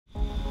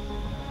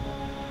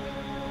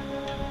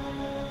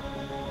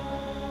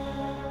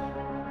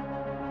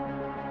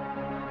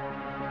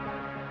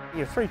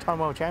You're a three-time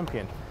world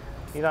champion.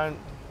 You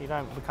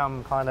don't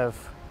become kind of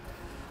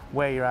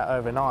where you're at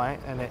overnight,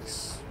 and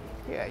it's,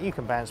 yeah, you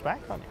can bounce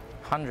back, can't you?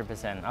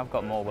 100%. I've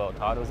got more world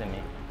titles in me.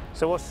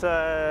 So what's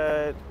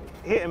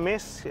hit and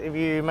miss? Have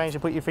you managed to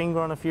put your finger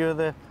on a few of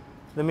the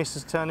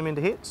misses, turn them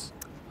into hits?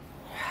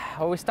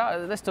 Well,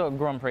 let's do a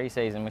Grand Prix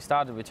season. We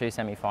started with 2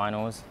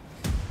 semi-finals.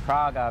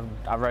 Prague,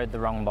 I rode the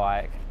wrong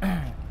bike.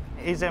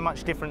 Is there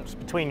much difference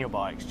between your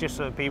bikes, just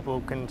so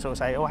people can sort of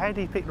say, oh, how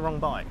did you pick the wrong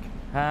bike?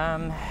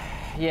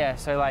 Yeah,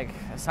 so like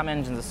some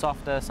engines are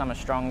softer, some are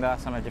stronger,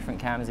 some have different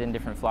cams in,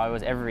 different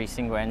flywheels. Every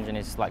single engine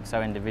is like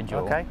so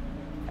individual. Okay.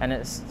 And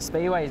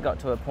Speedway's got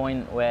to a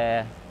point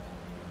where,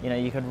 you know,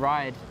 you could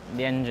ride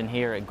the engine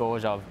here at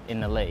Gorzhov in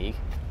the league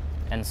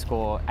and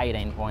score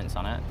 18 points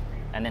on it,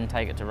 and then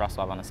take it to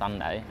Roslov on a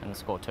Sunday and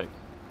score 2.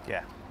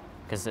 Yeah.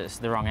 Because it's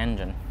the wrong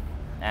engine.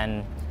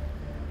 And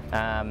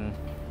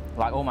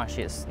like all my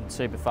shit's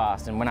super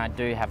fast, and when I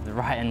do have the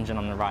right engine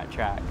on the right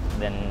track,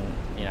 then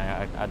you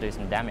know I do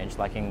some damage.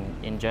 Like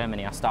in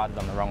Germany, I started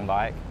on the wrong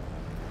bike.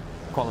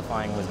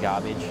 Qualifying was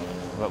garbage,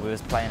 but we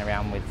was playing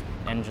around with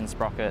engine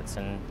sprockets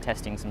and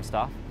testing some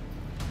stuff.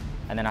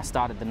 And then I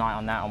started the night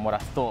on that on what I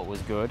thought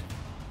was good.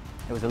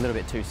 It was a little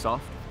bit too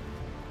soft.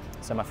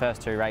 So my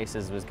first 2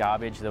 races was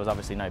garbage. There was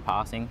obviously no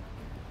passing,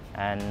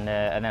 and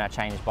then I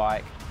changed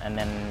bike, and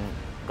then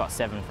got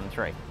 7 from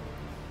 3.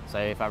 So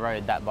if I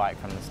rode that bike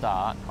from the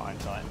start,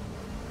 hindsight,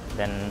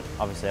 then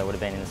obviously I would have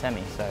been in the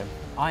semi. So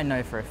I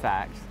know for a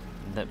fact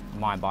that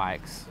my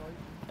bikes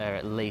are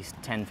at least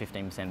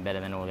 10–15% better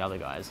than all the other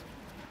guys.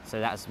 So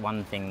that's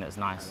one thing that's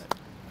nice.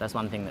 That's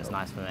one thing that's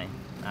nice for me.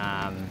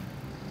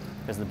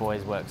 Because the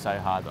boys work so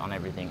hard on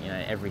everything, you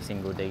know, every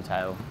single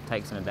detail. It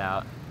takes them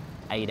about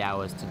 8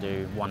 hours to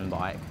do one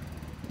bike,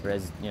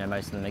 whereas, you know,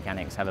 most of the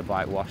mechanics have a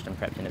bike washed and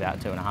prepped in about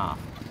 2.5.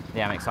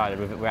 Yeah, I'm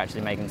excited. We're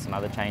actually making some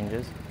other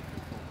changes.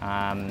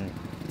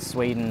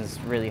 Sweden's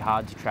really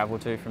hard to travel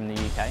to from the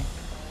UK,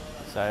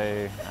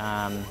 so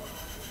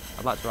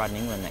I'd like to ride in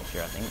England next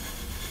year, I think.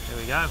 There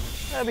we go.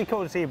 It'd be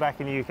cool to see you back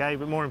in the UK,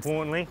 but more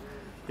importantly,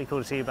 it'd be cool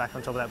to see you back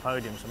on top of that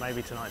podium, so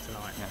maybe tonight.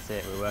 That's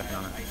it, we're working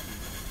on it.